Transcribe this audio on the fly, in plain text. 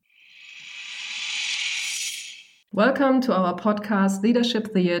Welcome to our podcast,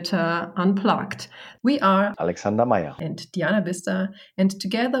 Leadership Theatre Unplugged. We are Alexander Meyer and Diana Bister, and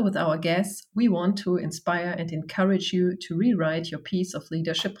together with our guests, we want to inspire and encourage you to rewrite your piece of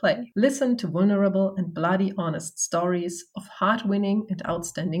leadership play. Listen to vulnerable and bloody honest stories of heart-winning and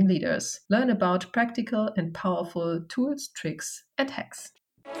outstanding leaders. Learn about practical and powerful tools, tricks, and hacks.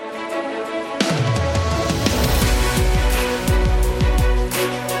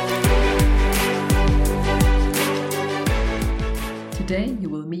 Today you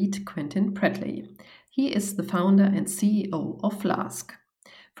will meet Quentin Bradley. He is the founder and CEO of Flask.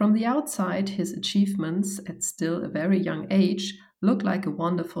 From the outside, his achievements at still a very young age look like a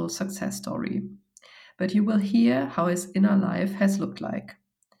wonderful success story. But you will hear how his inner life has looked like.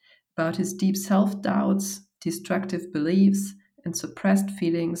 About his deep self-doubts, destructive beliefs, and suppressed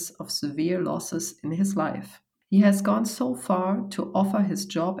feelings of severe losses in his life. He has gone so far to offer his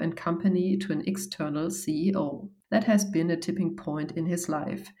job and company to an external CEO. That has been a tipping point in his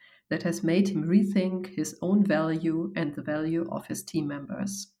life that has made him rethink his own value and the value of his team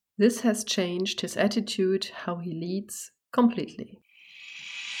members. This has changed his attitude, how he leads, completely.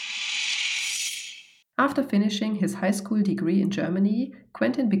 After finishing his high school degree in Germany,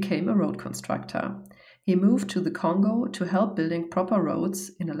 Quentin became a road constructor. He moved to the Congo to help building proper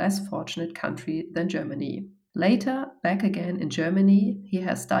roads in a less fortunate country than Germany. Later, back again in Germany, he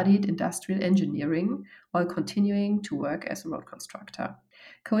has studied industrial engineering while continuing to work as a road constructor.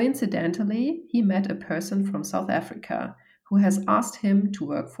 Coincidentally, he met a person from South Africa who has asked him to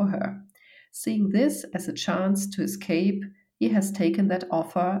work for her. Seeing this as a chance to escape, he has taken that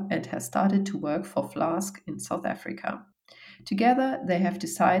offer and has started to work for Flask in South Africa. Together, they have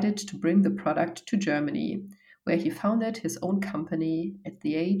decided to bring the product to Germany, where he founded his own company at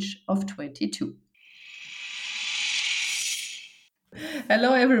the age of 22.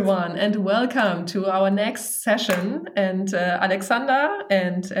 Hello, everyone, and welcome to our next session. And Alexander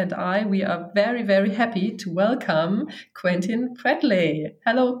and I, we are very, very happy to welcome Quentin Bradley.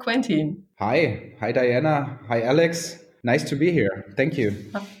 Hello, Quentin. Hi Diana. Hi, Alex. Nice to be here. Thank you.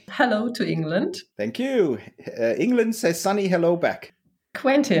 Hello to England. Thank you. England says sunny hello back.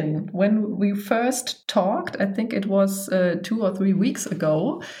 Quentin, when we first talked, I think it was 2 or 3 weeks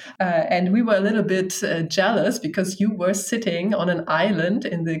ago, and we were a little bit jealous because you were sitting on an island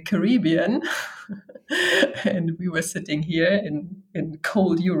in the Caribbean, and we were sitting here in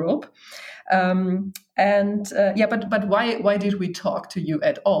cold Europe. But why did we talk to you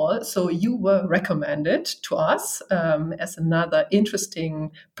at all? So you were recommended to us as another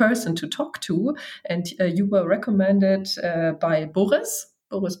interesting person to talk to, and you were recommended by Boris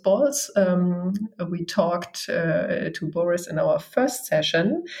Bols. We talked to Boris in our first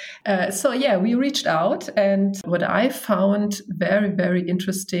session. We reached out, and what I found very, very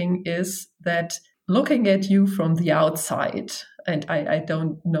interesting is that looking at you from the outside, and I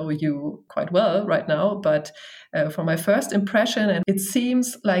don't know you quite well right now, but from my first impression, and it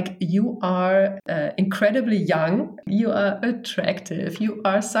seems like you are incredibly young, you are attractive, you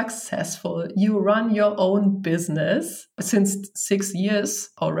are successful, you run your own business since 6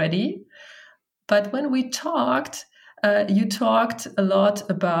 years already. But when we talked, you talked a lot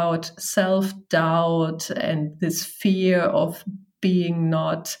about self-doubt and this fear of being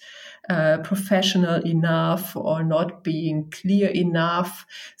not professional enough or not being clear enough.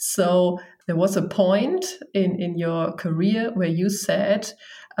 So there was a point in your career where you said,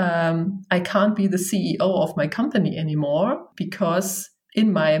 I can't be the CEO of my company anymore because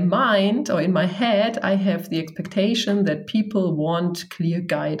in my mind or in my head, I have the expectation that people want clear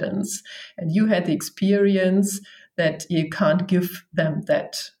guidance. And you had the experience that you can't give them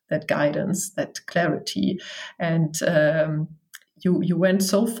that guidance, that clarity. And you went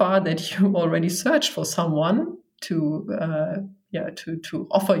so far that you already searched for someone to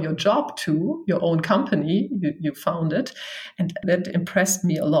offer your job to, your own company you founded, and that impressed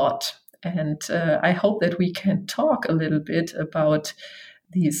me a lot. And I hope that we can talk a little bit about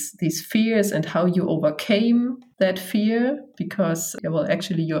these fears and how you overcame that fear, because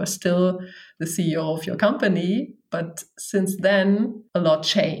actually you're still the CEO of your company, but since then a lot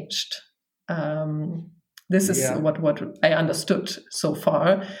changed. This is what I understood so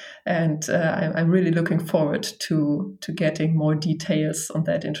far, and I'm really looking forward to getting more details on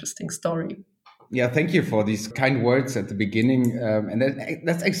that interesting story. Yeah, thank you for these kind words at the beginning, and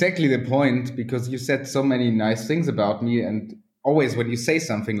that's exactly the point, because you said so many nice things about me, and always when you say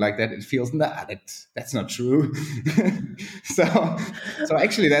something like that, it feels that's not true. So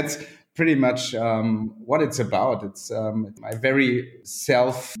actually, that's pretty much what it's about. It's my very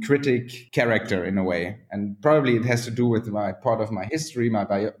self-critic character in a way. And probably it has to do with part of my history, my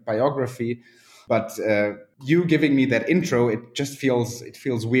biography. But you giving me that intro, it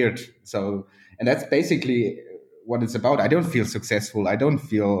feels weird. So, and that's basically what it's about. I don't feel successful. I don't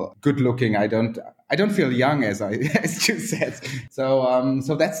feel good looking. I don't feel young, as as you said.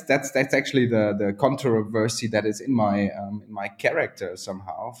 So that's actually the controversy that is in my character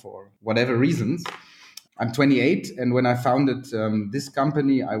somehow, for whatever reasons. I'm 28, and when I founded this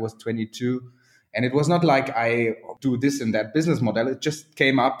company, I was 22, and it was not like I do this and that business model. It just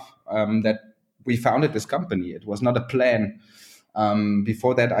came up that we founded this company. It was not a plan.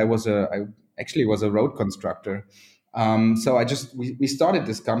 Before that, I actually was a road constructor. So we started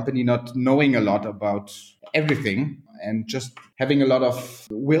this company not knowing a lot about everything and just having a lot of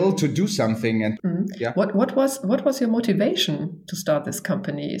will to do something. And yeah. What was your motivation to start this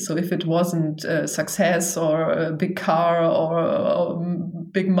company? So if it wasn't success or a big car or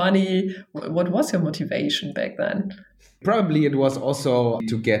big money, what was your motivation back then? Probably it was also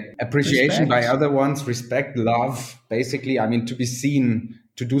to get appreciation by other ones, respect, love, basically. I mean, to be seen,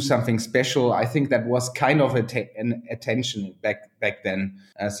 to do something special. I think that was kind of an attention back then.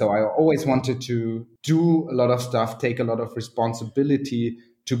 So I always wanted to do a lot of stuff, take a lot of responsibility,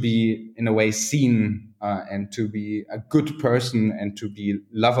 to be in a way seen and to be a good person and to be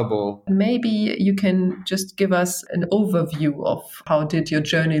lovable. Maybe you can just give us an overview of how did your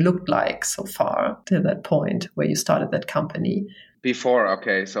journey look like so far to that point where you started that company.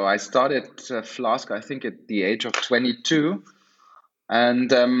 Okay. So I started Flask, I think, at the age of 22.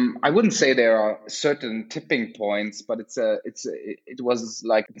 And I wouldn't say there are certain tipping points, but it was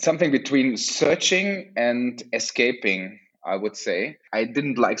like something between searching and escaping, I would say. I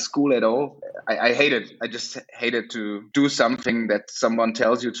didn't like school at all. I just hated to do something that someone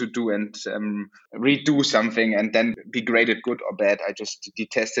tells you to do and redo something and then be graded good or bad. I just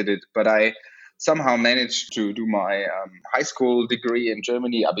detested it. But I somehow managed to do my high school degree in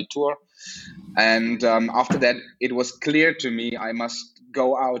Germany, Abitur. And after that, it was clear to me I must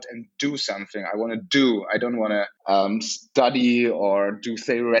go out and do something. I want to do. I don't want to study or do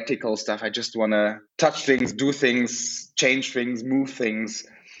theoretical stuff. I just want to touch things, do things, change things, move things.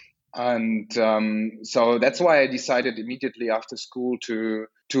 And so that's why I decided immediately after school to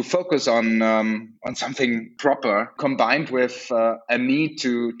focus on something proper, combined with a need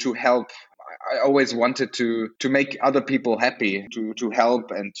to help. I always wanted to make other people happy, to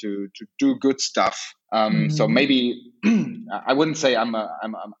help and to do good stuff. So maybe I wouldn't say I'm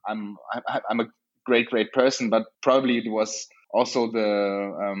a great person, but probably it was also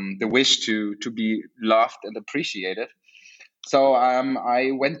the wish to be loved and appreciated. So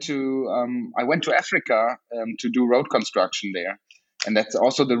I went to Africa to do road construction there. And that's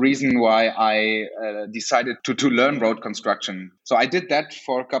also the reason why I decided to learn road construction. So I did that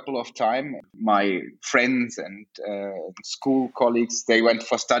for a couple of times. My friends and school colleagues, they went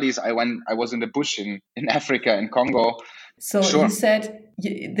for studies. I was in the bush in Africa, in Congo. So sure. You said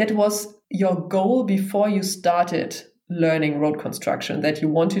that was your goal before you started learning road construction, that you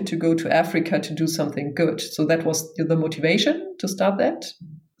wanted to go to Africa to do something good. So that was the motivation to start that?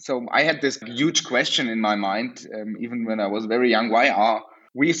 So I had this huge question in my mind, even when I was very young. Why are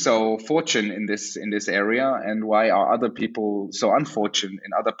we so fortunate in this area, and why are other people so unfortunate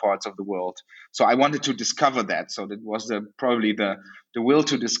in other parts of the world? So I wanted to discover that. So that was probably the will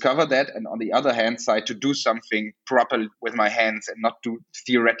to discover that, and on the other hand side, to do something proper with my hands and not do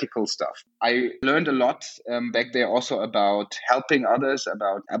theoretical stuff. I learned a lot back there also about helping others,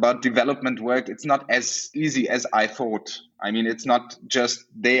 about development work. It's not as easy as I thought. I mean, it's not just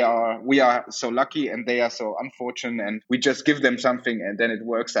we are so lucky and they are so unfortunate and we just give them something and then it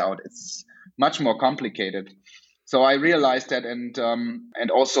works out. It's much more complicated. So I realized that,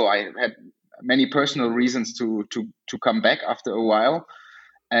 and also I had many personal reasons to come back after a while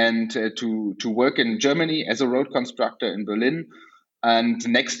and to work in Germany as a road constructor in Berlin. And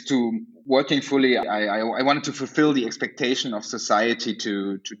next to working fully, I wanted to fulfill the expectation of society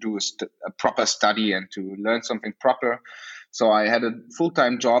to do a proper study and to learn something proper. So I had a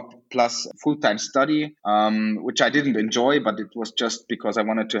full-time job plus full-time study, which I didn't enjoy, but it was just because I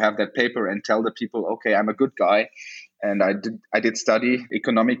wanted to have that paper and tell the people, okay, I'm a good guy. And I did study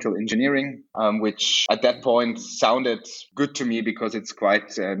economical engineering, which at that point sounded good to me because it's quite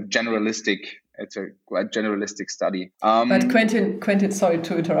generalistic. It's a quite generalistic study. But Quentin, sorry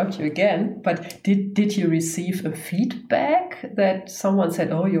to interrupt you again, but did you receive a feedback that someone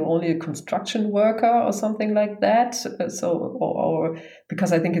said, "Oh, you're only a construction worker" or something like that? Or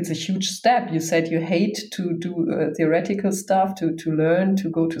because I think it's a huge step. You said you hate to do theoretical stuff, to learn, to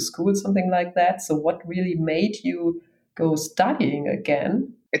go to school, something like that. So what really made you go studying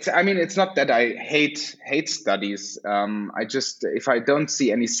again? it's not that I hate studies. I just, if I don't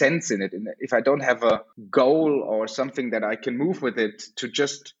see any sense in it, if I don't have a goal or something that I can move with it, to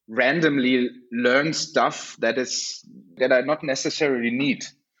just randomly learn stuff that I not necessarily need.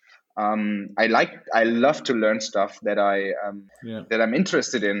 I love to learn stuff that I'm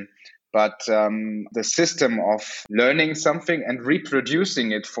interested in. But the system of learning something and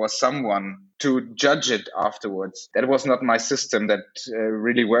reproducing it for someone to judge it afterwards, that was not my system that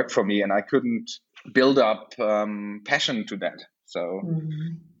really worked for me. And I couldn't build up passion to that. So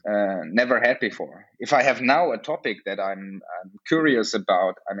never had before. If I have now a topic that I'm curious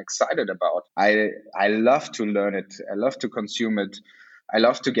about, I'm excited about, I love to learn it. I love to consume it. I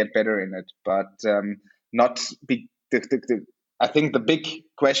love to get better in it, but not be I think the big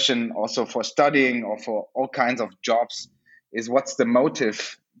question also for studying or for all kinds of jobs is, what's the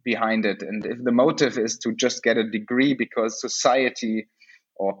motive behind it? And if the motive is to just get a degree because society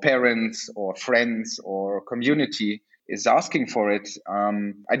or parents or friends or community is asking for it,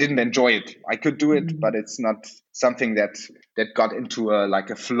 I didn't enjoy it. I could do it, but it's not something that got into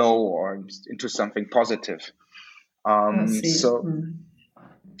a flow or into something positive.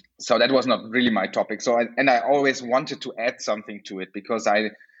 So that was not really my topic. So I always wanted to add something to it, because I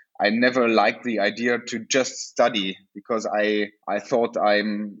never liked the idea to just study, because I thought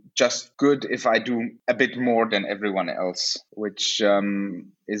I'm just good if I do a bit more than everyone else, which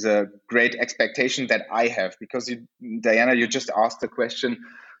is a great expectation that I have. Because Diana, you just asked the question,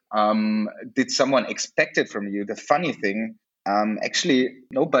 did someone expect it from you? The funny thing, actually,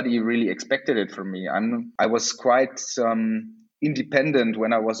 nobody really expected it from me. I was quite independent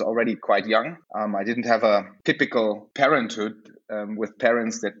when I was already quite young. I didn't have a typical parenthood with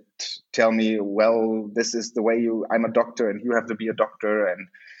parents that tell me, well, this is the way I'm a doctor and you have to be a doctor. And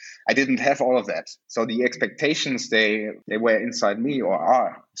I didn't have all of that. So the expectations, they were inside me, or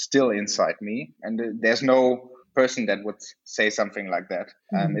are still inside me. And there's no person that would say something like that.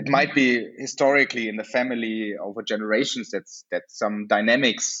 It might be historically in the family over generations that some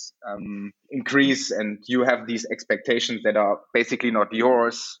dynamics increase, and you have these expectations that are basically not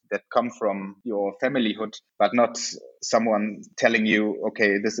yours, that come from your familyhood, but not someone telling you,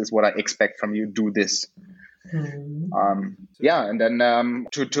 okay, this is what I expect from you, do this. And then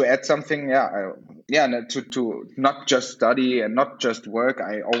to add something, to not just study and not just work,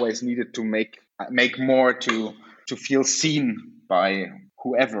 I always needed to make more to feel seen by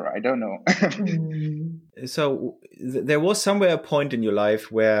whoever, I don't know. So there was somewhere a point in your life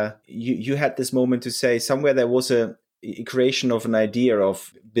where you had this moment to say, somewhere there was a creation of an idea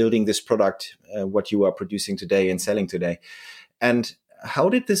of building this product, what you are producing today and selling today. And how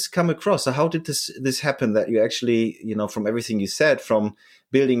did this come across? So how did this happen, that you actually, from everything you said, from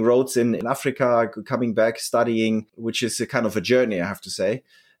building roads in Africa, coming back, studying, which is a kind of a journey, I have to say.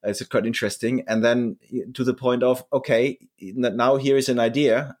 It's quite interesting. And then to the point of, okay, now here is an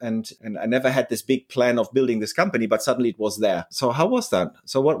idea. And I never had this big plan of building this company, but suddenly it was there. So how was that?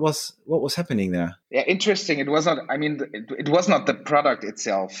 So what was happening there? Yeah, interesting. It was not, it was not the product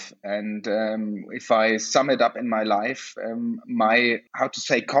itself. And if I sum it up in my life, my,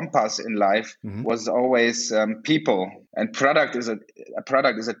 compass in life was always people. And product is a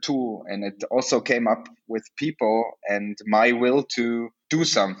tool. And it also came up with people and my will to do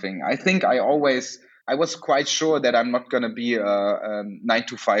something. I think I was quite sure that I'm not going to be a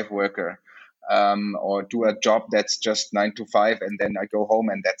 9-to-5 worker, or do a job that's just 9 to 5 and then I go home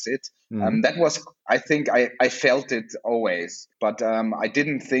and that's it. That was, I think I felt it always, but I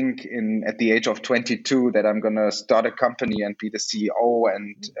didn't think at the age of 22 that I'm going to start a company and be the CEO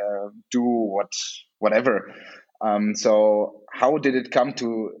and do whatever. So how did it come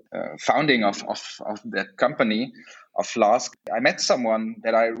to founding of that company, of Flask? I met someone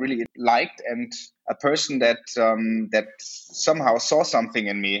that I really liked, and a person that somehow saw something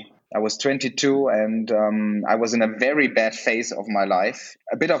in me. I was 22 and I was in a very bad phase of my life,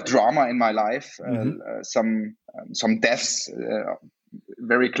 a bit of drama in my life, some deaths,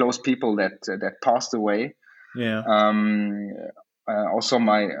 very close people that passed away. Yeah. Also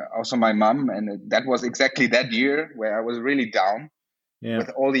my mom, and that was exactly that year where I was really down with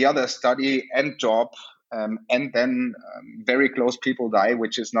all the other study and job. And then very close people die,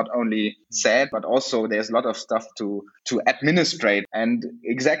 which is not only sad, but also there's a lot of stuff to administrate. And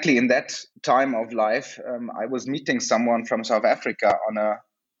exactly in that time of life, I was meeting someone from South Africa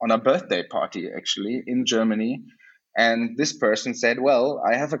on a birthday party, actually, in Germany. And this person said, well,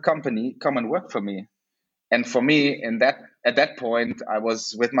 I have a company, come and work for me. And for me, at that point, I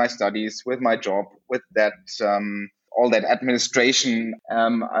was with my studies, with my job, with that all that administration,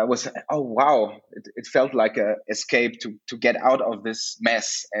 I was, oh wow, it felt like a escape to get out of this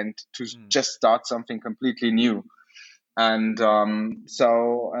mess and to just start something completely new. And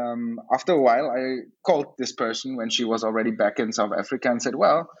so after a while, I called this person when she was already back in South Africa and said,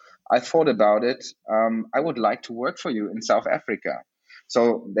 well, I thought about it. I would like to work for you in South Africa.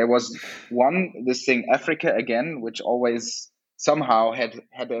 So there was this thing, Africa again, which always somehow had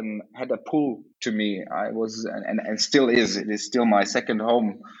a pull to me. I was and still is. It is still my second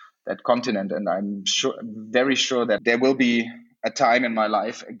home, that continent, and I'm very sure that there will be a time in my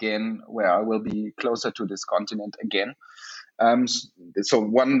life again where I will be closer to this continent again. So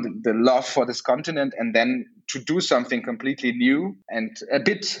the love for this continent, and then to do something completely new and a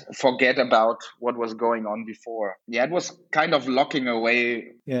bit forget about what was going on before. Yeah, it was kind of locking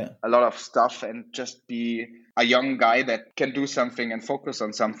away a lot of stuff and just be a young guy that can do something and focus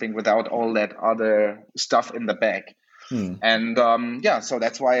on something without all that other stuff in the bag. And so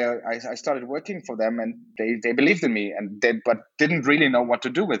that's why I started working for them, and they believed in me, but didn't really know what to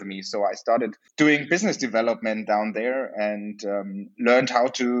do with me. So I started doing business development down there and learned how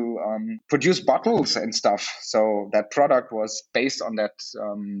to produce bottles and stuff. So that product was based on that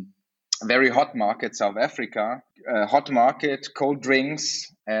very hot market, South Africa, hot market, cold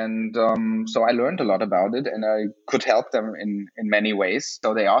drinks. And so I learned a lot about it, and I could help them in many ways.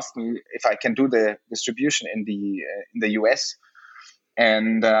 So they asked me if I can do the distribution in the US.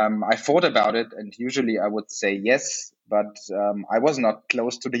 And I thought about it, and usually I would say yes, but I was not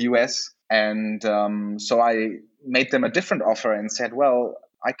close to the US. And so I made them a different offer and said, well,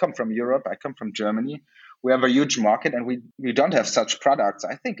 I come from Europe, I come from Germany. We have a huge market, and we don't have such products.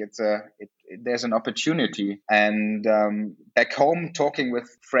 I think there's an opportunity. And back home, talking with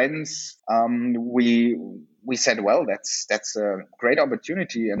friends, we said, well, that's a great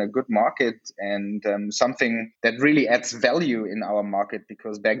opportunity and a good market, and something that really adds value in our market,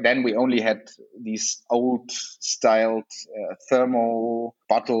 because back then we only had these old styled thermo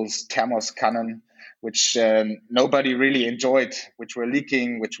bottles, Thermoskannen, which nobody really enjoyed, which were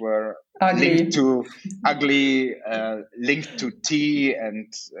leaking, which were linked to tea,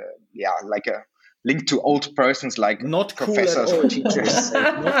 and like a link to old persons, like not professors cool or teachers.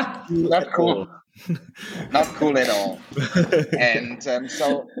 Not cool. Not cool at all. And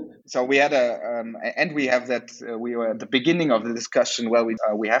so we had and we have that. We were at the beginning of the discussion. Well,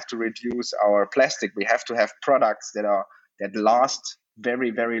 we have to reduce our plastic. We have to have products that last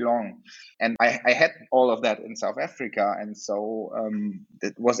very, very long. And I had all of that in South Africa. And so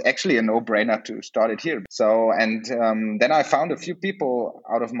it was actually a no-brainer to start it here. So, and then I found a few people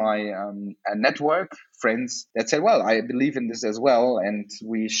out of my network, friends, that said, well, I believe in this as well. And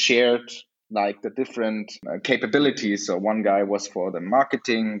we shared like the different capabilities. So one guy was for the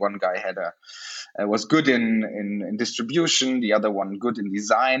marketing, one guy was good in distribution, the other one good in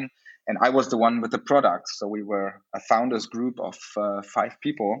design. And I was the one with the product. So we were a founders group of 5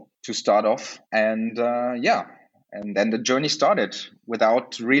 people to start off. And and then the journey started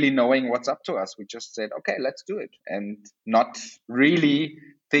without really knowing what's up to us. We just said, okay, let's do it. And not really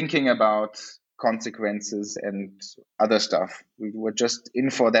thinking about consequences and other stuff. We were just in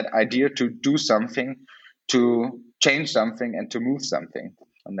for that idea to do something, to change something, and to move something.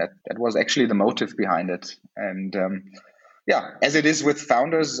 And that was actually the motive behind it. And as it is with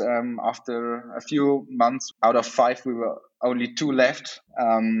founders, after a few months out of 5, we were only 2 left.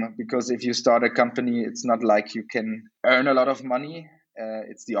 Because if you start a company, it's not like you can earn a lot of money.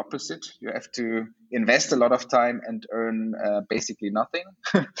 It's the opposite. You have to invest a lot of time and earn basically nothing.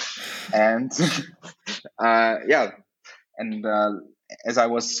 And as I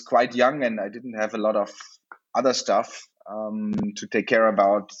was quite young and I didn't have a lot of other stuff to take care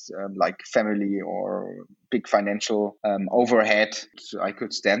about, like family or big financial overhead, so I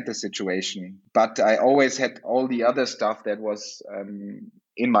could stand the situation. But I always had all the other stuff that was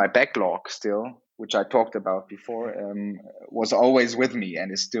in my backlog still, which I talked about before, was always with me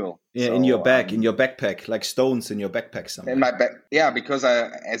and is still. Yeah, so, in your backpack, like stones in your backpack somewhere. In my because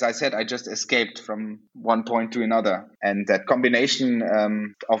as I said, I just escaped from one point to another. And that combination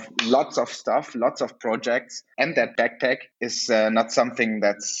of lots of stuff, lots of projects, and that backpack is not something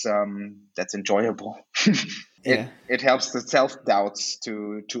that's enjoyable. It helps the self-doubts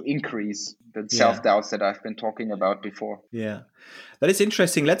to increase, the self-doubts that I've been talking about before. Yeah, that is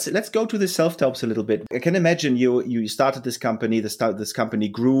interesting. Let's go to the self-doubts a little bit. I can imagine you started this company. This company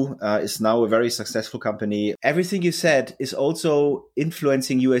grew, is now a very successful company. Everything you said is also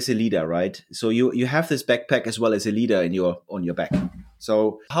influencing you as a leader, right? So you have this backpack as well as a leader on your back.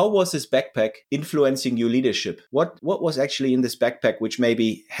 So how was this backpack influencing your leadership? What was actually in this backpack which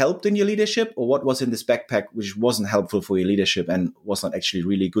maybe helped in your leadership, or what was in this backpack which wasn't helpful for your leadership and was not actually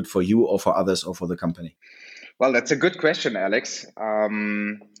really good for you or for others or for the company? Well, that's a good question, Alex.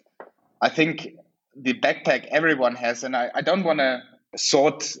 I think the backpack everyone has, and I don't want to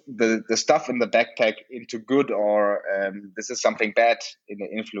sort the stuff in the backpack into good or this is something bad in the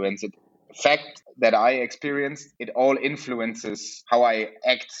influence. The fact that I experienced, it all influences how I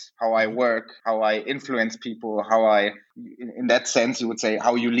act, how I work, how I influence people, in that sense, you would say,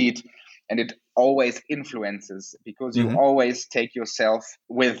 how you lead. And it always influences because you always take yourself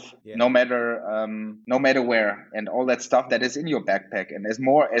with, no matter where, and all that stuff that is in your backpack. And as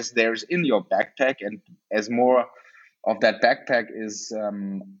more as there's in your backpack, and as more of that backpack is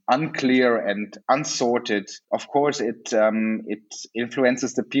unclear and unsorted, of course, it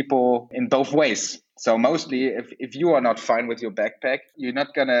influences the people in both ways. So mostly, if you are not fine with your backpack, you're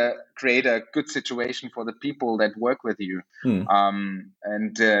not going to create a good situation for the people that work with you.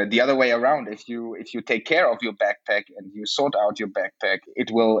 And the other way around, if you take care of your backpack and you sort out your backpack,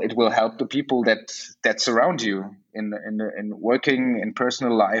 it will help the people that surround you in working, in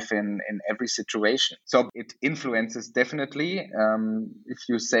personal life, in every situation. So it influences definitely. If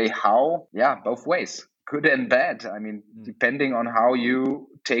you say how, both ways. Good and bad. I mean, depending on how you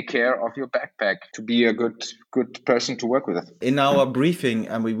take care of your backpack to be a good person to work with. In our briefing,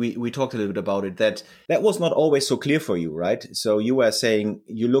 and we talked a little bit about it, that was not always so clear for you, right? So you were saying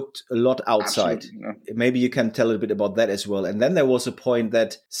you looked a lot outside. Maybe you can tell a bit about that as well. And then there was a point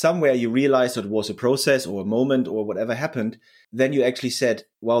that somewhere you realized it was a process or a moment or whatever happened. Then you actually said,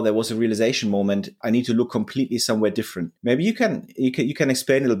 well, there was a realization moment. I need to look completely somewhere different. Maybe you can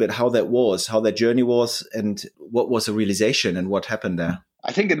explain a little bit how that was, how that journey was, and what was the realization and what happened there.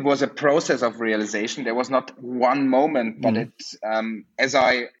 I think it was a process of realization. There was not one moment, but as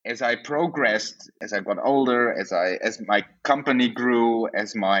I progressed, as I got older, as my company grew,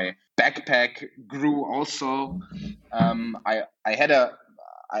 as my backpack grew, also, I had a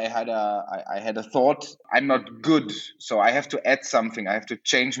thought. I'm not good, so I have to add something. I have to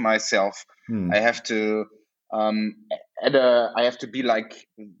change myself. I have to I have to be like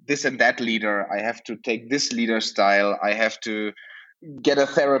this and that leader. I have to take this leader style. I have to get a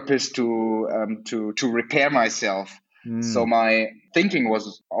therapist to repair myself. So my thinking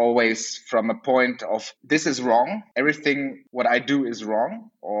was always from a point of, this is wrong. Everything what I do is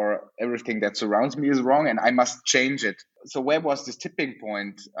wrong, or everything that surrounds me is wrong, and I must change it. So where was this tipping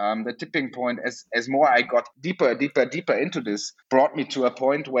point? The tipping point, as more I got deeper into this, brought me to a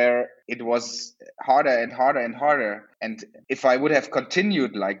point where it was harder and harder and harder. And if I would have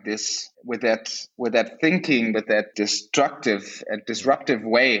continued like this, with that thinking, with that destructive and disruptive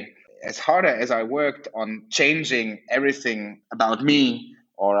way, as harder as I worked on changing everything about me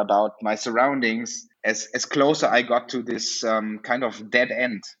or about my surroundings, as closer I got to this kind of dead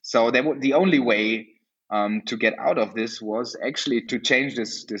end. So the only way to get out of this was actually to change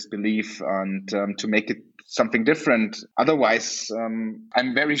this belief and to make it something different. Otherwise,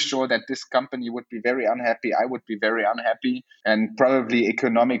 I'm very sure that this company would be very unhappy. I would be very unhappy, and probably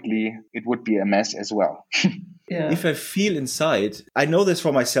economically it would be a mess as well. Yeah. If I feel inside, I know this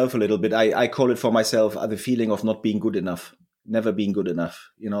for myself a little bit. I call it for myself the feeling of not being good enough, never being good enough.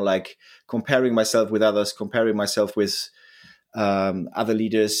 Like comparing myself with others, comparing myself with other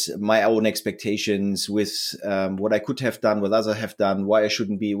leaders, my own expectations, with what I could have done, what others have done, why I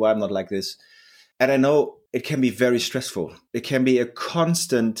shouldn't be, why I'm not like this. And I know it can be very stressful. It can be a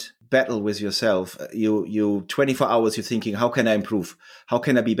constant battle with yourself. You 24 hours, you're thinking, how can I improve? How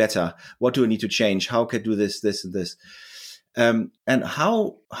can I be better? What do I need to change? How can I do this, and this? And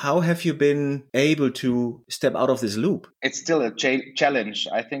how have you been able to step out of this loop? It's still a challenge.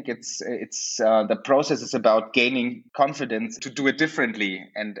 I think it's the process is about gaining confidence to do it differently.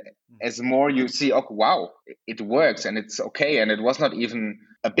 And as more you see, oh wow, it works and it's okay, and it was not even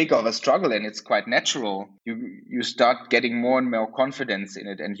a big of a struggle, and it's quite natural. You start getting more and more confidence in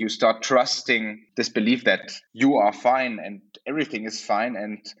it, and you start trusting this belief that you are fine and everything is fine,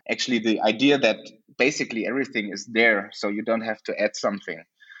 and actually the idea that basically everything is there, so you don't have to add something.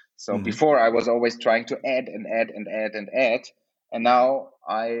 So before I was always trying to add and add and add and add, and now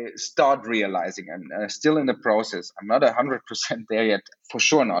I start realizing, I'm still in the process. I'm not 100% there yet, for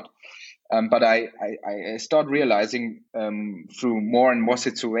sure not. But I start realizing through more and more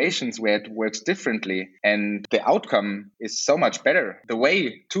situations where it works differently, and the outcome is so much better. The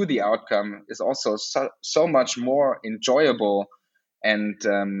way to the outcome is also so much more enjoyable and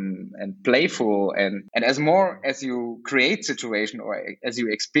playful, and as more as you create situation or as you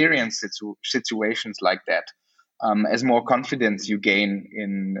experience situations like that, as more confidence you gain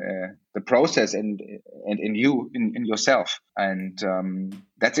in the process and in yourself. And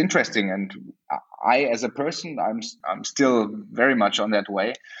that's interesting. And I, as a person, I'm still very much on that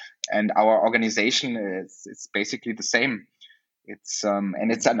way. And our organization it's basically the same. It's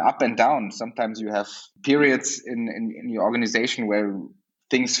and it's an up and down. Sometimes you have periods in your organization where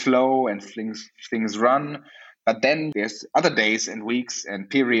things flow and things run. But then there's other days and weeks and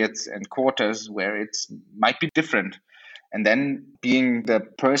periods and quarters where it might be different. And then being the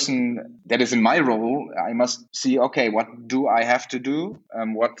person that is in my role, I must see, okay, what do I have to do?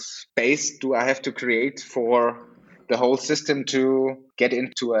 What space do I have to create for the whole system to get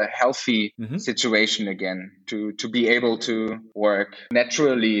into a healthy situation again, to be able to work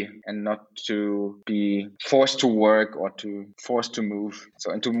naturally and not to be forced to work or to forced to move.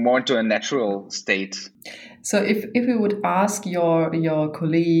 So into a natural state. So if we would ask your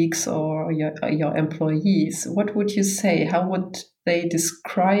colleagues or your employees, what would you say? How would they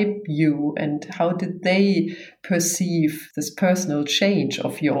describe you, and how did they perceive this personal change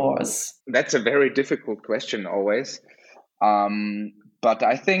of yours? That's a very difficult question always. But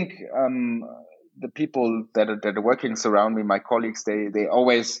I think the people that are working around me, my colleagues, they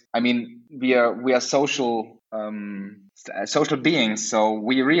always, I mean, we are social beings. So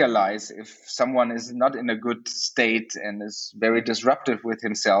we realize if someone is not in a good state and is very disruptive with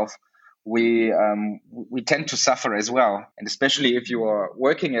himself, we tend to suffer as well. And especially if you are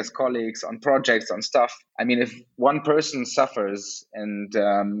working as colleagues on projects, on stuff. I mean, if one person suffers and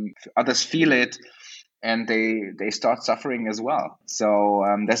others feel it, and they start suffering as well. So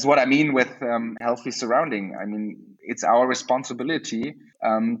that's what I mean with healthy surrounding. I mean, it's our responsibility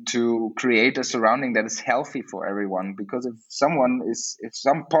to create a surrounding that is healthy for everyone. Because if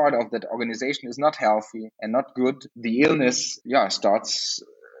some part of that organization is not healthy and not good, the illness,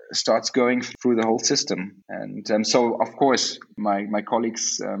 starts going through the whole system. And so, of course, my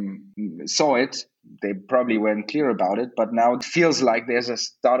colleagues saw it. They probably weren't clear about it, but now it feels like there's a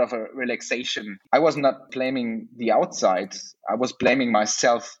start of a relaxation. I was not blaming the outside. I was blaming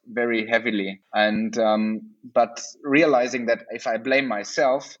myself very heavily. And but realizing that if I blame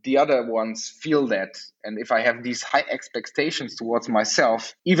myself, the other ones feel that. And if I have these high expectations towards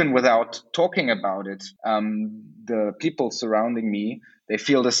myself, even without talking about it, the people surrounding me, they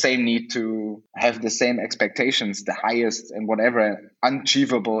feel the same need to have the same expectations, the highest and whatever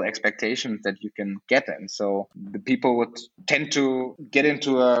unachievable expectations that you can get. And so the people would tend to get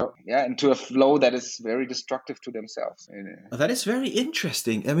into a flow that is very destructive to themselves. That is very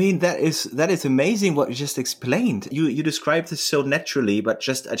interesting. I mean, that is amazing what you just explained. You described this so naturally, but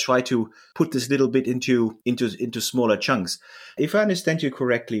just I try to put this little bit into smaller chunks. If I understand you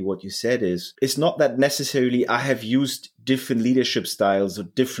correctly, what you said is, it's not that necessarily I have used different leadership styles or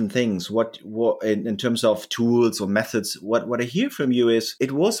different things. What in terms of tools or methods, what I hear from you is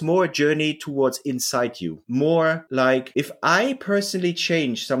it was more a journey towards inside you. More like if I personally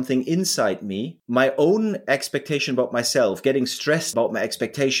change something inside me, my own expectation about myself, getting stressed about my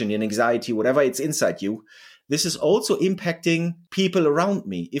expectation and anxiety, whatever it's inside you, this is also impacting people around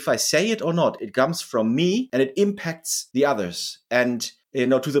me. If I say it or not, it comes from me and it impacts the others. And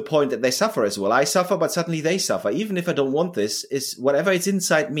to the point that they suffer as well. I suffer, but suddenly they suffer. Even if I don't want this, is whatever is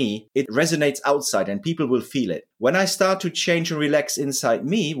inside me, it resonates outside and people will feel it. When I start to change and relax inside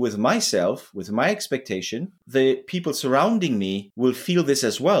me with myself, with my expectation, the people surrounding me will feel this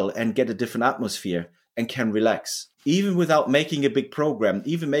as well and get a different atmosphere and can relax. Even without making a big program,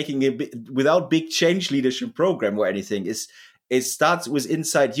 without big change leadership program or anything, it starts with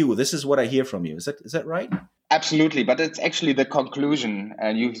inside you. This is what I hear from you. Is that right? Absolutely, but it's actually the conclusion,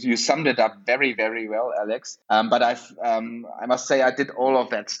 and you summed it up very, very well, Alex. But I must say I did all of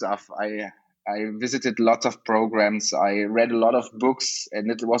that stuff. I visited lots of programs. I read a lot of books,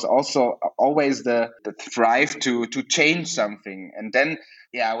 and it was also always the drive to change something. And then,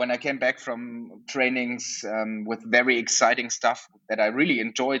 when I came back from trainings with very exciting stuff that I really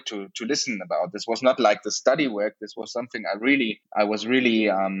enjoyed to listen about. This was not like the study work. This was something I was really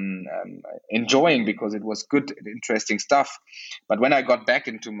enjoying because it was good, interesting stuff. But when I got back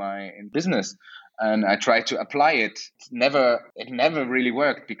into in business, and I tried to apply it. It never really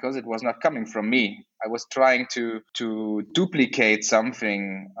worked because it was not coming from me. I was trying to duplicate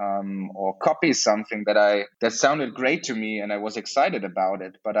something or copy something that sounded great to me, and I was excited about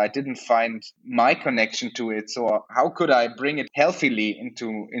it, but I didn't find my connection to it. So how could I bring it healthily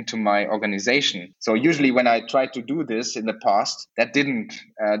into my organization? So usually when I tried to do this in the past, that didn't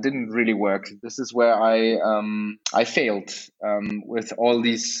really work. This is where I failed with all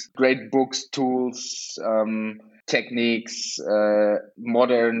these great books, tools, techniques,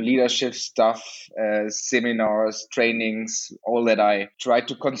 modern leadership stuff, seminars, trainings, all that I try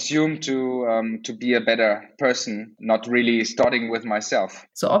to consume to be a better person, not really starting with myself.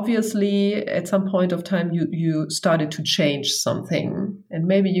 So obviously, at some point of time, you started to change something, and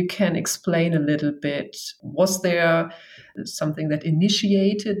maybe you can explain a little bit. Was there something that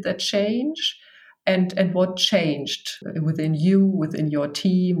initiated that change? And what changed within you, within your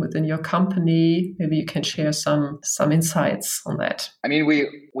team, within your company? Maybe you can share some insights on that. I mean,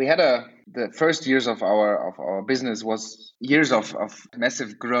 we had the first years of our business was years of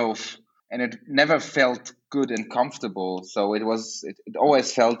massive growth, and it never felt good and comfortable. So it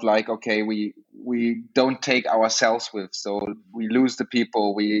always felt like, okay, we don't take ourselves with, so we lose the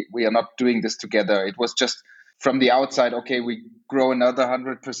people. We are not doing this together. It was just from the outside, okay, we grow another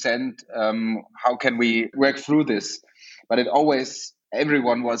 100%. How can we work through this? But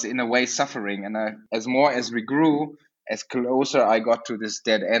everyone was in a way suffering. And as more as we grew, as closer I got to this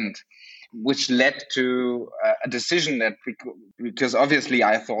dead end, which led to a decision that because obviously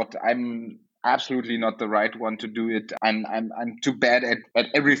I thought I'm absolutely not the right one to do it. I'm too bad at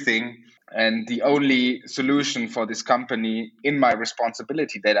everything. And the only solution for this company, in my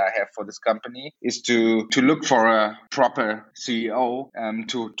responsibility that I have for this company, is to look for a proper CEO,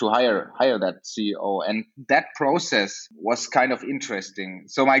 to hire that CEO. And that process was kind of interesting.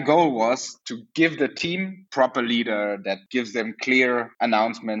 So my goal was to give the team proper leader that gives them clear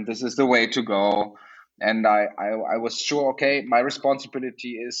announcement. This is the way to go. And I was sure, okay, my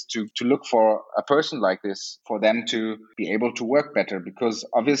responsibility is to look for a person like this, for them to be able to work better, because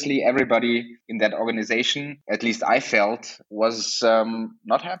obviously everybody in that organization, at least I felt, was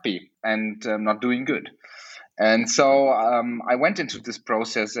not happy and not doing good. And so I went into this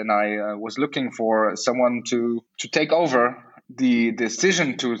process, and I was looking for someone to take over. The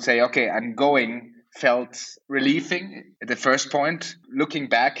decision to say, okay, I'm going, felt relieving at the first point. Looking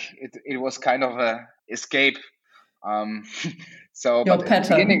back, it was kind of a escape. So, your but pattern. at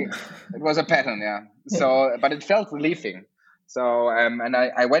the beginning, it was a pattern, yeah. So, but it felt relieving. So, and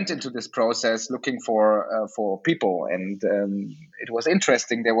I went into this process looking for people, and it was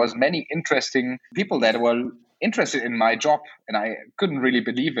interesting. There was many interesting people that were interested in my job, and I couldn't really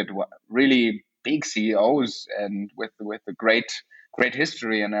believe it. Really big CEOs and with a great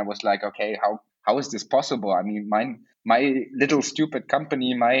history, and I was like, okay, how is this possible? I mean, my little stupid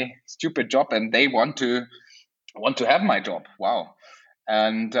company, my stupid job, and they want to have my job. Wow.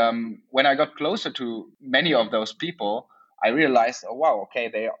 And when I got closer to many of those people, I realized, oh wow,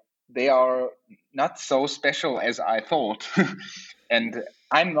 okay, they are not so special as I thought, and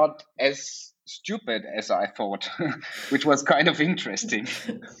I'm not as stupid as I thought, which was kind of interesting.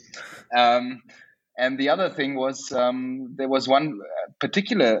 And the other thing was there was one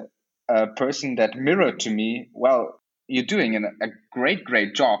particular person that mirrored to me, well, you're doing a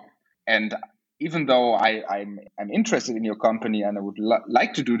great job, and even though I'm interested in your company and I would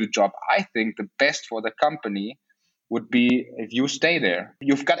like to do the job, I think the best for the company would be if you stay there.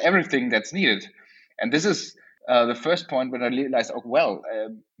 You've got everything that's needed. And this is the first point when I realized, oh, well,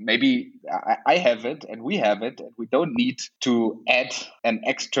 maybe I have it and we have it, and we don't need to add an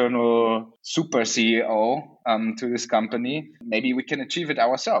external super CEO to this company. Maybe we can achieve it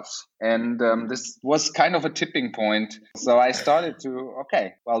ourselves. And this was kind of a tipping point. So I started to,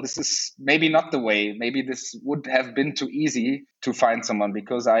 okay, well, this is maybe not the way. Maybe this would have been too easy to find someone,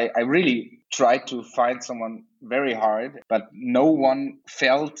 because I really tried to find someone very hard, but no one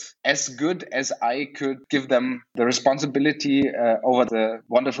felt as good as I could give them the responsibility over the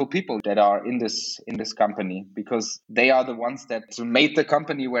wonderful people that are in this company, because they are the ones that made the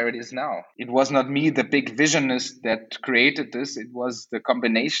company where it is now. It was not me, the big visionist, that created this. It was the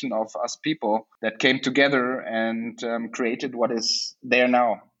combination of us people that came together and created what is there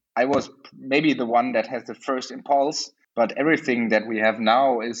now. I was maybe the one that has the first impulse, but everything that we have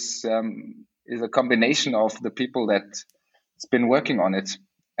now is a combination of the people that's been working on it.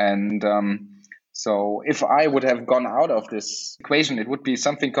 And so if I would have gone out of this equation, it would be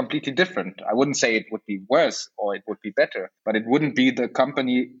something completely different. I wouldn't say it would be worse or it would be better, but it wouldn't be the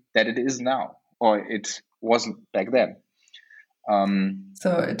company that it is now, or it wasn't back then.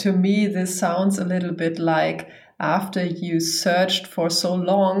 So to me, this sounds a little bit like, after you searched for so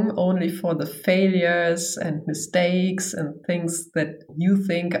long only for the failures and mistakes and things that you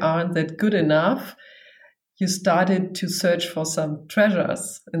think aren't that good enough, you started to search for some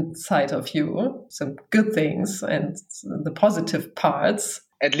treasures inside of you, some good things and the positive parts.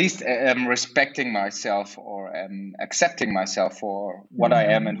 At least respecting myself, or accepting myself for what I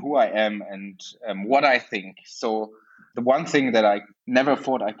am and who I am and what I think. So The one thing that I never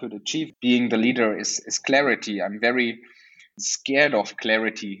thought I could achieve being the leader is clarity. I'm very scared of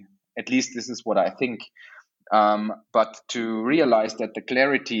clarity. At least this is what I think. But to realize that the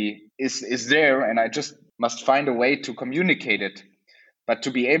clarity is there, and I just must find a way to communicate it. But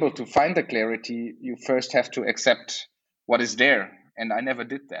to be able to find the clarity, you first have to accept what is there. And I never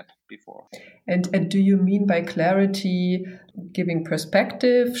did that before. And do you mean by clarity giving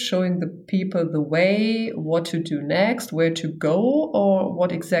perspective, showing the people the way, what to do next, where to go, or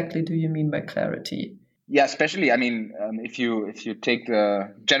what exactly do you mean by clarity? Yeah, especially, I mean, if you take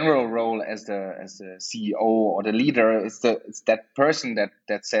the general role as the CEO or the leader, it's that person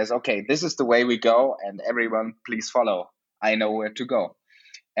that says, okay, this is the way we go, and everyone please follow. I know where to go.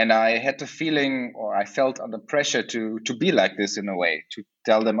 And I had the feeling, or I felt under pressure to be like this in a way, to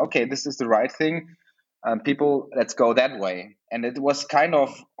tell them, okay, this is the right thing. People, let's go that way. And it was kind of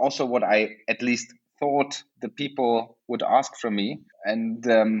also what I at least thought the people would ask from me. And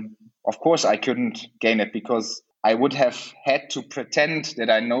of course, I couldn't gain it because I would have had to pretend that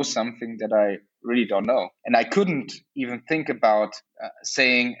I know something that I really don't know. And I couldn't even think about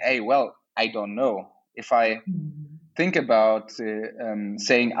saying, hey, well, I don't know. If I think about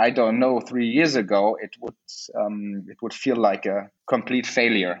saying I don't know 3 years ago, it would feel like a complete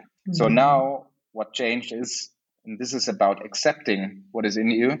failure. Mm-hmm. So now what changed is, and this is about accepting what is in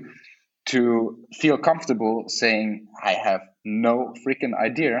you, to feel comfortable saying I have no freaking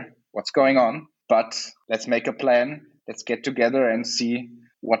idea what's going on, but let's make a plan. Let's get together and see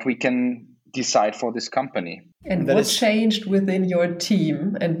what we can decide for this company. And what changed within your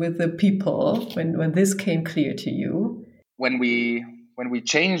team and with the people when this came clear to you? When we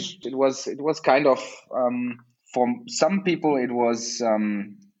changed, it was kind of for some people it was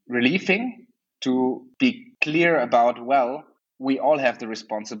relieving to be clear about, well, we all have the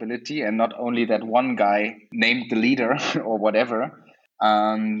responsibility and not only that one guy named the leader or whatever.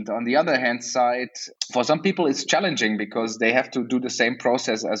 And on the other hand side, for some people it's challenging because they have to do the same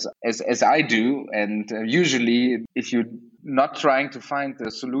process as I do. And usually if you're not trying to find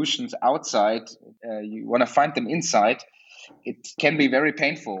the solutions outside, you want to find them inside, it can be very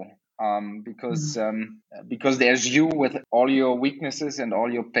painful because there's you with all your weaknesses and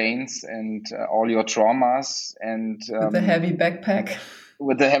all your pains and all your traumas. And with the heavy backpack.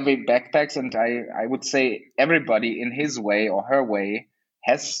 With the heavy backpacks. And I would say everybody in his way or her way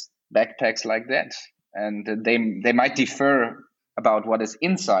has backpacks like that, and they might differ about what is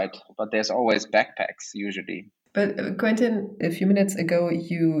inside, but there's always backpacks usually. But Quentin, a few minutes ago,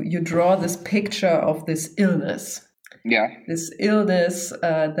 you draw this picture of this illness. Yeah. This illness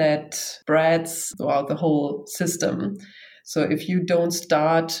that spreads throughout the whole system. So if you don't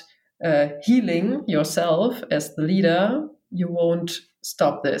start healing yourself as the leader, you won't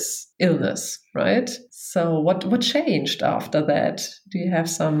stop this illness, right? So what changed after that? Do you have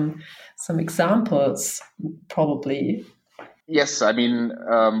some examples? Probably. Yes, I mean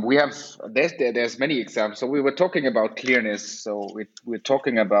we have there's many examples. So we were talking about clearness. So we're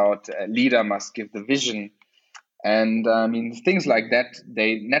talking about a leader must give the vision, and I mean things like that.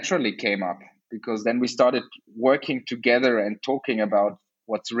 They naturally came up because then we started working together and talking about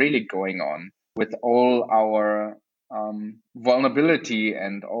what's really going on with all our vulnerability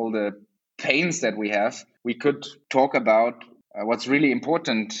and all the pains that we have. We could talk about what's really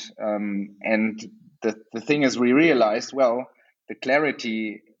important. And the thing is, we realized, well, the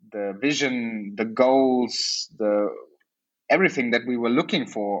clarity, the vision, the goals, everything that we were looking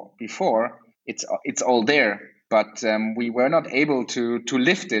for before, it's all there. But we were not able to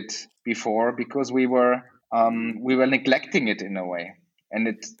lift it before because we were neglecting it in a way.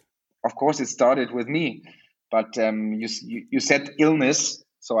 And of course, it started with me. But you said illness,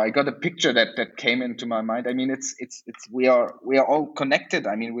 so I got a picture that came into my mind. I mean, it's we are all connected.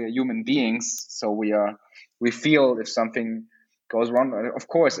 I mean, we are human beings, so we feel if something goes wrong. Of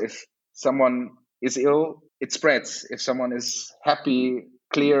course, if someone is ill, it spreads. If someone is happy,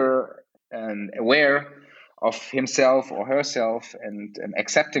 clear, and aware of himself or herself and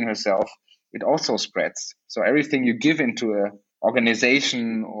accepting herself, it also spreads. So everything you give into a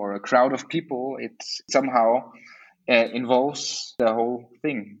organization or a crowd of people, it somehow involves the whole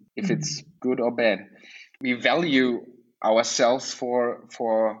thing, if it's good or bad. We value ourselves for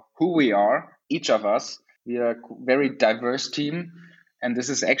who we are, each of us. We are a very diverse team, and this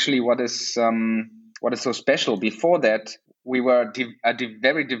is actually what is so special. Before that, we were a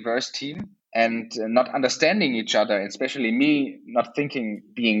very diverse team and not understanding each other, especially me not thinking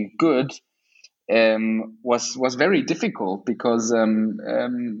being good. Was very difficult because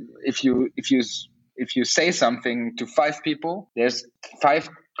if you say something to 5 people, there's 5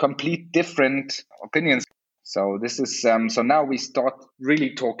 complete different opinions. So this is so now we start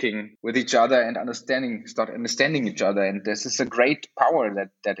really talking with each other and start understanding each other, and this is a great power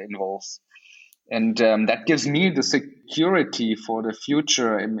that involves, and that gives me the security for the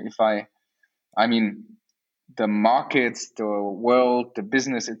future. If I mean, the markets, the world, the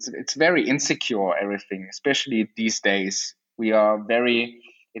business, it's very insecure, everything, especially these days.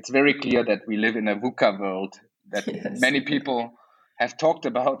 It's very clear that we live in a VUCA world that Yes. many people have talked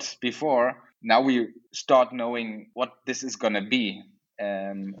about before. Now we start knowing what this is going to be.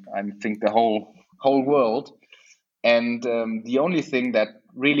 I think the whole world. And the only thing that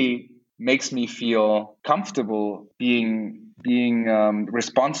really makes me feel comfortable being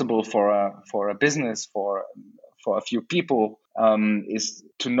responsible for a business, for a few people, is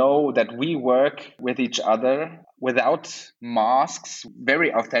to know that we work with each other without masks,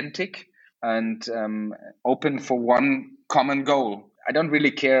 very authentic, and open for one common goal. I don't really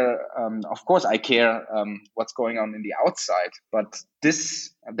care. Of course, I care what's going on in the outside, but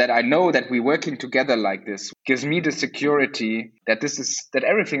that I know that we're working together like this gives me the security that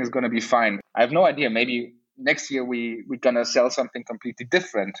everything is going to be fine. I have no idea. Maybe next year we're gonna sell something completely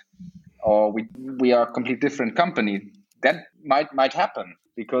different, or we are a completely different company. That might happen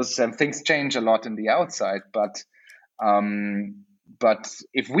because things change a lot in the outside. But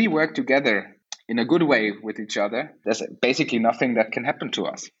if we work together in a good way with each other, there's basically nothing that can happen to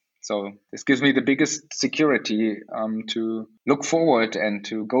us. So this gives me the biggest security to look forward and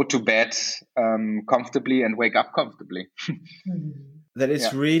to go to bed comfortably and wake up comfortably. That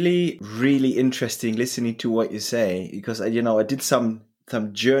is really, really interesting listening to what you say, because I did some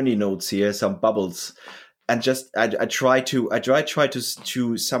journey notes here, some bubbles, and just I try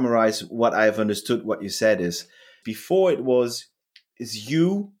to summarize what I've understood. What you said is, before it was, is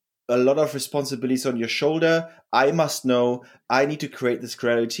you, a lot of responsibilities on your shoulder. I must know, I need to create this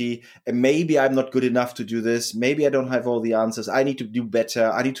clarity, and maybe I'm not good enough to do this. Maybe I don't have all the answers. I need to do better.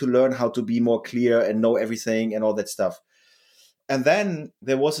 I need to learn how to be more clear and know everything and all that stuff. And then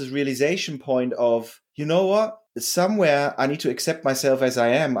there was this realization point of, you know what? Somewhere I need to accept myself as I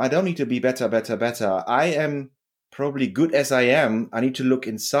am. I don't need to be better. I am probably good as I am. I need to look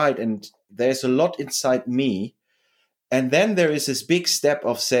inside, and there's a lot inside me. And then there is this big step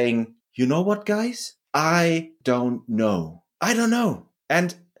of saying, you know what, guys? I don't know. I don't know.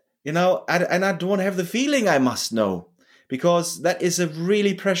 And, I don't have the feeling I must know, because that is a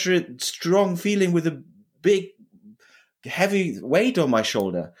really pressured, strong feeling with a big, heavy weight on my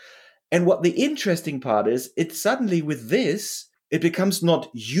shoulder. And what the interesting part is, it's suddenly with this, it becomes not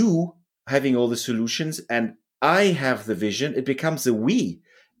you having all the solutions and I have the vision. It becomes a we.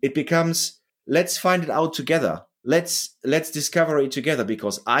 It becomes, let's find it out together. Let's discover it together,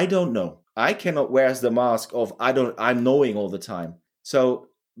 because I don't know. I cannot wear the mask of I'm knowing all the time. So,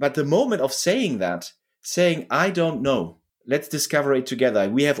 but the moment of saying I don't know, let's discover it together.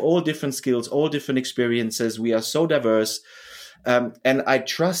 We have all different skills, all different experiences. We are so diverse. And I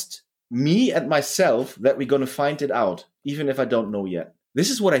trust me and myself that we're going to find it out, even if I don't know yet. This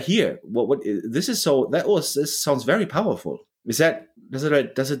is what I hear. This sounds very powerful. Is it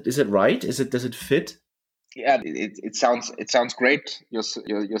right? Does it fit? Yeah, it sounds great.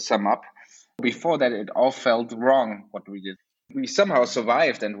 Your sum up. Before that, it all felt wrong. What we did, we somehow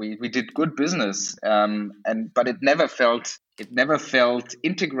survived, and we did good business. But it never felt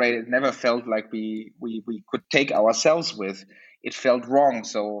integrated. It never felt like we could take ourselves with. It felt wrong.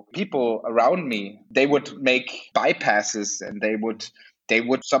 So people around me, they would make bypasses, and they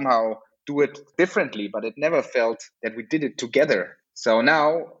would somehow do it differently. But it never felt that we did it together. So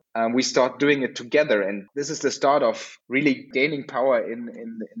now. We start doing it together, and this is the start of really gaining power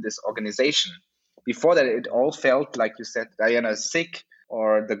in this organization. Before that, it all felt, like you said, Diana, sick,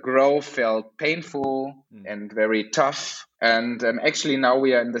 or the growth felt painful and very tough. And actually now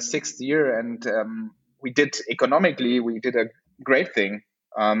we are in the 6th year, and we did a great thing.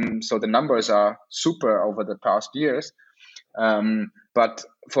 So the numbers are super over the past years. But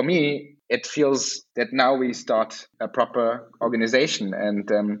for me, it feels that now we start a proper organization. And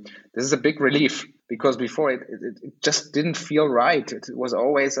this is a big relief, because before it just didn't feel right. It was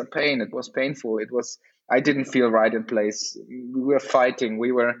always a pain. It was painful. I didn't feel right in place. We were fighting.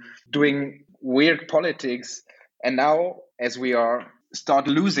 We were doing weird politics. And now, as we start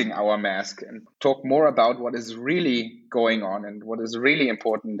losing our mask and talk more about what is really going on and what is really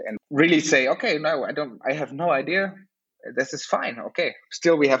important, and really say, okay, no, I have no idea. This is fine. Okay.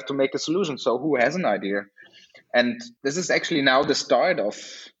 Still, we have to make a solution. So who has an idea? And this is actually now the start of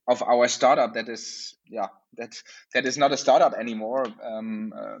our startup. That is not a startup anymore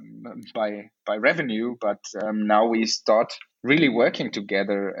by revenue, but now we start really working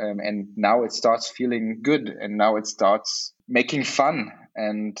together, and now it starts feeling good, and now it starts making fun,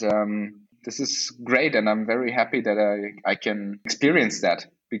 and this is great, and I'm very happy that I can experience that,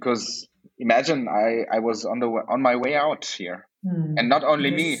 because imagine I was on my way out here, and not only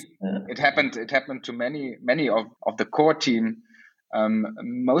me, it happened to many of the core team.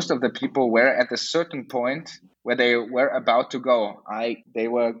 Most of the people were at a certain point where they were about to go. They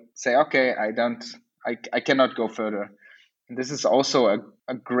were say, okay, I cannot go further. And this is also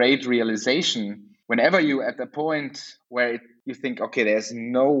a great realization. Whenever you at the point where you think, okay, there's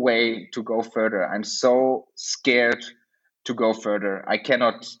no way to go further. I'm so scared to go further. I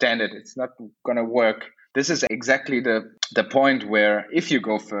cannot stand it. It's not going to work. This is exactly the point where if you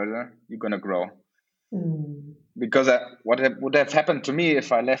go further, you're going to grow. Because what would have happened to me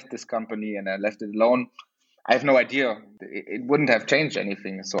if I left this company and I left it alone, I have no idea. It wouldn't have changed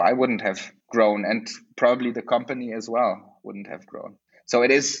anything. So I wouldn't have grown, and probably the company as well wouldn't have grown. So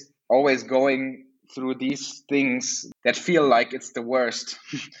it is always going through these things that feel like it's the worst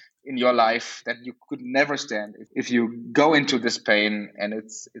in your life, that you could never stand. If you go into this pain, and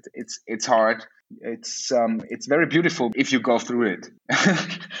it's hard, it's very beautiful if you go through it.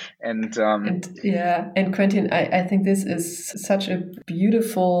 and Quentin, I think this is such a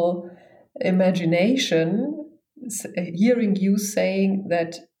beautiful imagination, hearing you saying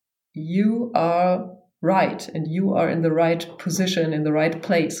that you are right and you are in the right position, in the right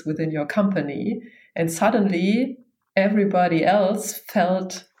place within your company, and suddenly everybody else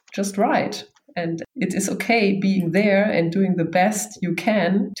felt just right. And it is okay being there and doing the best you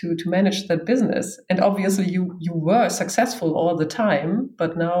can to manage that business. And obviously you were successful all the time,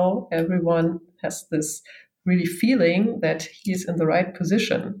 but now everyone has this really feeling that he's in the right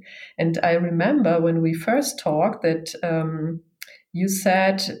position. And I remember when we first talked that you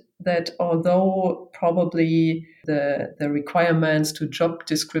said that although probably the requirements to job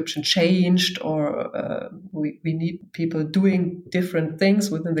description changed, or we need people doing different things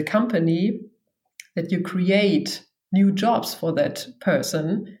within the company, that you create new jobs for that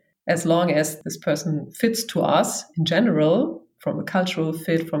person as long as this person fits to us in general, from a cultural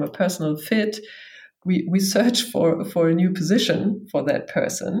fit, from a personal fit. We search for a new position for that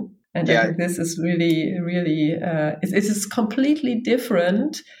person. And I think this is really, really, it is completely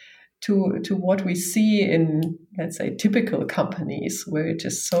different to what we see in, let's say, typical companies, where it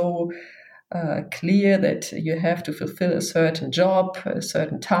is so clear that you have to fulfill a certain job,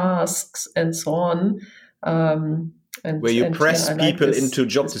 certain tasks, and so on. Where you press people into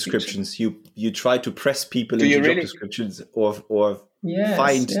job descriptions. You try to press people into job descriptions, or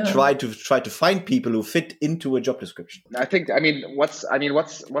try to find people who fit into a job description. I think what's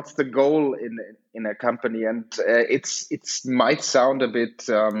the goal in a company? And it might sound a bit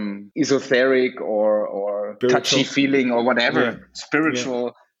esoteric or touchy feeling or whatever,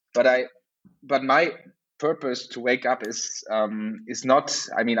 spiritual, but my purpose to wake up is not,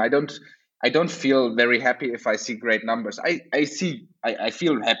 I don't feel very happy if I see great numbers. I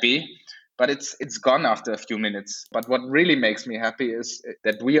feel happy, but it's gone after a few minutes. But what really makes me happy is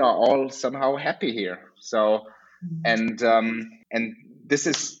that we are all somehow happy here. So, and this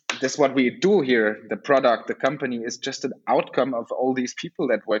is what we do here. The product, the company is just an outcome of all these people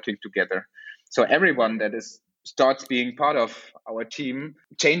that working together. So everyone that starts being part of our team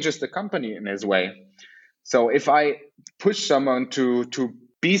changes the company in his way. So if I push someone to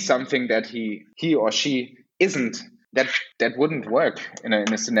be something that he or she isn't, that wouldn't work in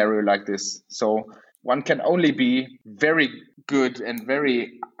a scenario like this. So one can only be very good and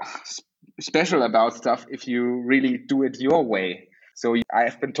very special about stuff if you really do it your way. So I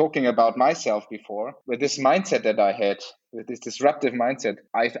have been talking about myself before with this mindset that I had, with this disruptive mindset.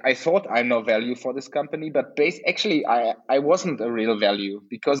 I thought I'm no value for this company, but actually I wasn't a real value,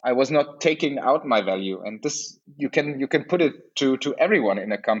 because I was not taking out my value. And this you can put it to everyone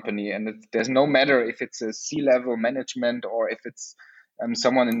in a company, and there's no matter if it's a C-level management or if it's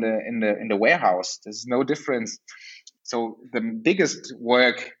someone in the warehouse. There's no difference. So the biggest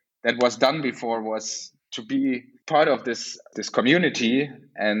work that was done before was to be part of this community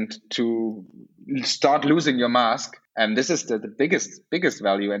and to start losing your mask. And this is the biggest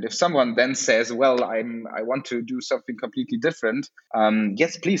value. And if someone then says, well, I want to do something completely different,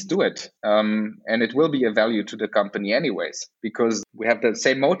 yes, please do it. And it will be a value to the company anyways, because we have the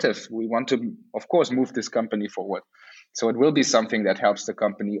same motive. We want to, of course, move this company forward. So it will be something that helps the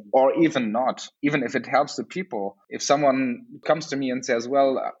company, or even not, even if it helps the people. If someone comes to me and says,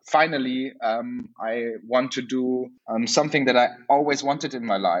 well, finally, I want to do something that I always wanted in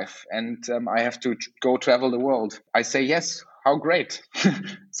my life, and I have to go travel the world, I say, yes, how great.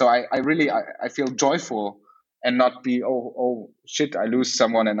 So I feel joyful and not be, oh shit, I lose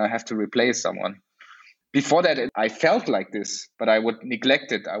someone and I have to replace someone. Before that, I felt like this, but I would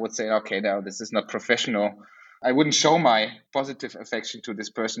neglect it. I would say, okay, now this is not professional. I wouldn't show my positive affection to this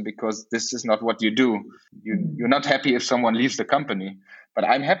person because this is not what you do. You're not happy if someone leaves the company, but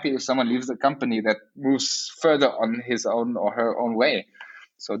I'm happy if someone leaves the company that moves further on his own or her own way.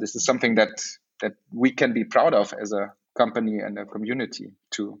 So this is something that we can be proud of as a company and a community,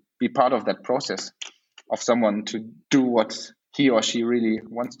 to be part of that process of someone to do what he or she really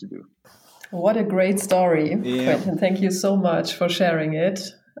wants to do. What a great story, Yeah. Quentin. Thank you so much for sharing it.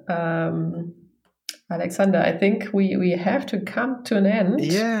 Alexander, I think we have to come to an end.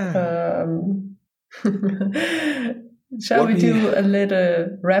 Yeah. Shall we do a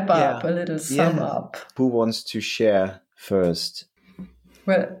little wrap up, Yeah. a little sum Yeah. up? Who wants to share first?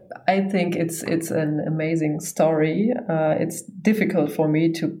 Well, I think it's an amazing story. It's difficult for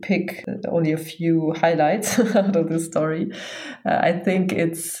me to pick only a few highlights out of this story. I think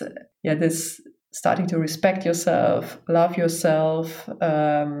it's this starting to respect yourself, love yourself,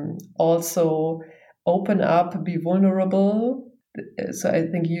 also open up, be vulnerable. So I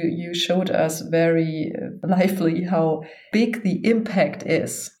think you showed us very lively how big the impact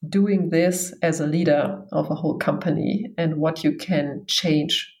is doing this as a leader of a whole company and what you can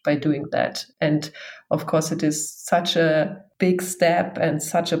change by doing that. And of course, it is such a big step and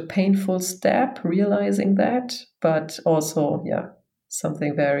such a painful step, realizing that, but also,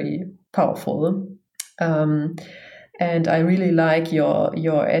 something very powerful. And I really like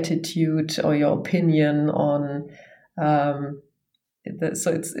your attitude or your opinion on.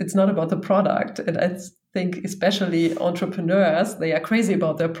 So it's not about the product, and I think especially entrepreneurs, they are crazy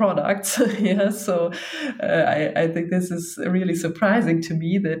about their products. So I think this is really surprising to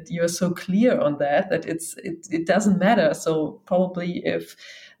me that you're so clear on that it doesn't matter. So probably if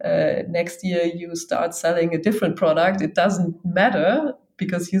next year you start selling a different product, it doesn't matter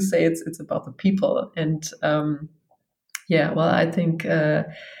because you say it's about the people. And I think.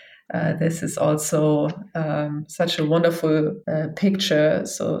 This is also such a wonderful picture.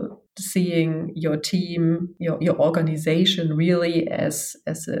 So seeing your team, your organization really as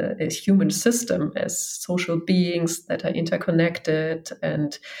a human system, as social beings that are interconnected,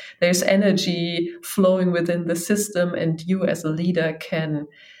 and there's energy flowing within the system, and you as a leader can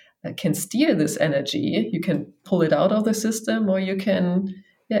steer this energy. You can pull it out of the system, or you can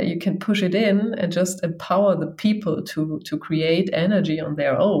push it in and just empower the people to create energy on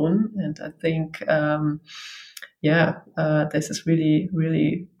their own. And I think, this is really,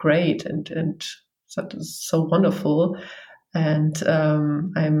 really great and so wonderful. And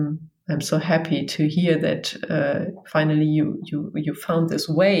I'm so happy to hear that finally you found this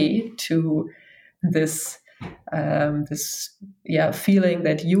way to this feeling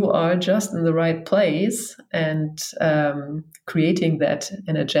that you are just in the right place and creating that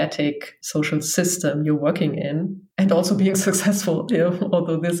energetic social system you're working in, and also being successful,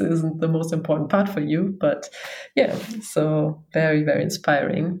 although this isn't the most important part for you. But so very, very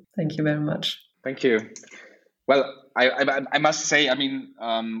inspiring. Thank you very much. Thank you. Well, I must say, I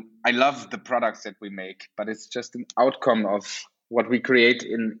love the products that we make, but it's just an outcome of what we create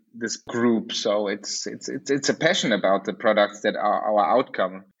in this group. So it's a passion about the products that are our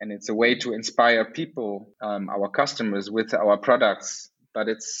outcome, and it's a way to inspire people, our customers, with our products. But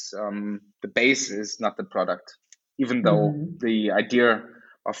it's the base is not the product, even though the idea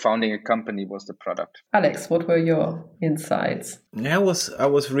of founding a company was the product. Alex, what were your insights? I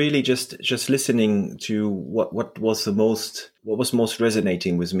was really just listening to what was most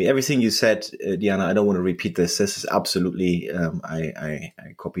resonating with me. Everything you said, Diana, I don't want to repeat this. This is absolutely, I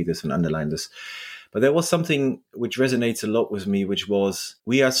copy this and underline this. But there was something which resonates a lot with me, which was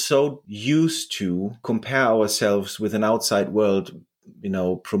we are so used to compare ourselves with an outside world,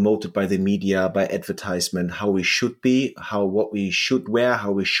 promoted by the media, by advertisement, how we should be, what we should wear,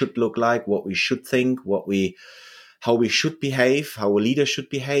 how we should look like, what we should think, how we should behave, how a leader should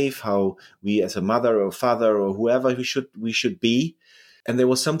behave, how we as a mother or father or whoever we should be. And there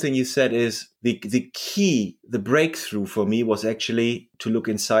was something you said is the key, the breakthrough for me was actually to look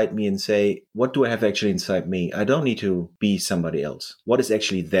inside me and say, what do I have actually inside me? I don't need to be somebody else. What is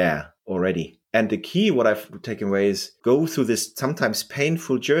actually there already? And the key, what I've taken away is go through this sometimes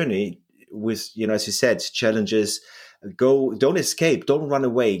painful journey with, as you said, challenges. Don't escape, don't run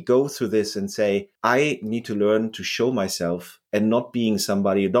away, go through this and say, I need to learn to show myself and not being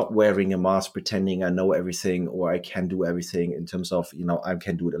somebody, not wearing a mask, pretending I know everything or I can do everything in terms of, I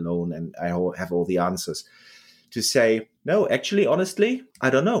can do it alone and I have all the answers. To say, no, actually, honestly, I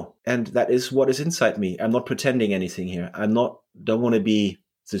don't know. And that is what is inside me. I'm not pretending anything here. Don't want to be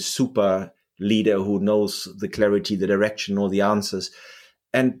the super leader who knows the clarity, the direction, or the answers.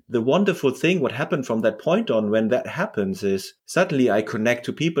 And the wonderful thing, what happened from that point on, when that happens, is suddenly I connect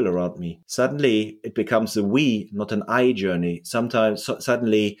to people around me. Suddenly it becomes a we, not an I journey. Sometimes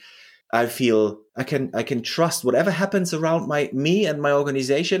suddenly I feel I can trust whatever happens around me and my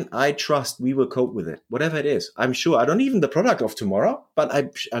organization. I trust we will cope with it, whatever it is. I'm sure I don't even the product of tomorrow,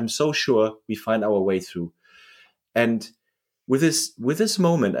 but I'm so sure we find our way through. And with this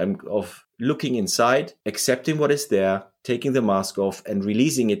moment of looking inside, accepting what is there, taking the mask off and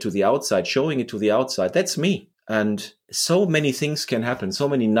releasing it to the outside, showing it to the outside, that's me. And so many things can happen. So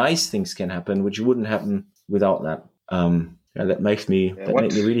many nice things can happen, which wouldn't happen without that. That makes me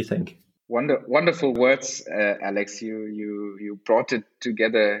really think. Wonderful words, Alex. You brought it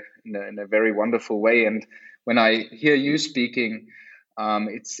together in a very wonderful way. And when I hear you speaking,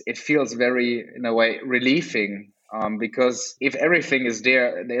 it feels very, in a way, relieving. Because if everything is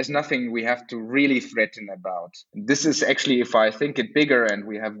there, there's nothing we have to really threaten about. This is actually, if I think it bigger, and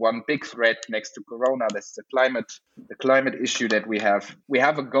we have one big threat next to Corona, that's the climate issue that we have. We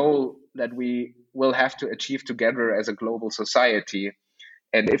have a goal that we will have to achieve together as a global society.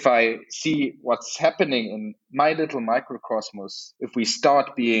 And if I see what's happening in my little microcosmos, if we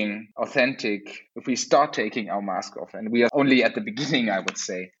start being authentic, if we start taking our mask off, and we are only at the beginning, I would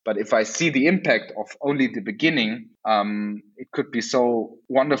say, but if I see the impact of only the beginning, it could be so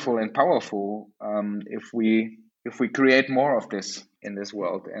wonderful and powerful if we create more of this in this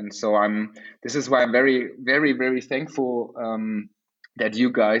world. And so this is why I'm very, very, very thankful that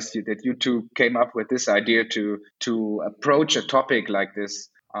you two came up with this idea to approach a topic like this.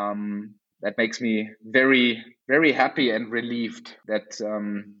 That makes me very, very happy and relieved that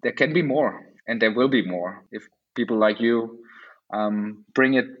there can be more, and there will be more if people like you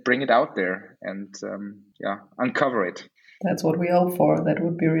bring it out there and uncover it. That's what we hope for. That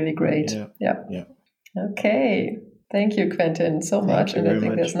would be really great. Yeah. Okay. Thank you, Quentin, so much. And I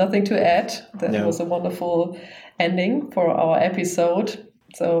think there's nothing to add. That was a wonderful ending for our episode.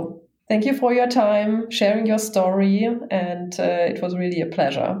 So thank you for your time, sharing your story, and it was really a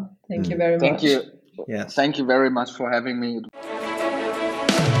pleasure. Thank you very much. Thank you. Yes. Thank you very much for having me.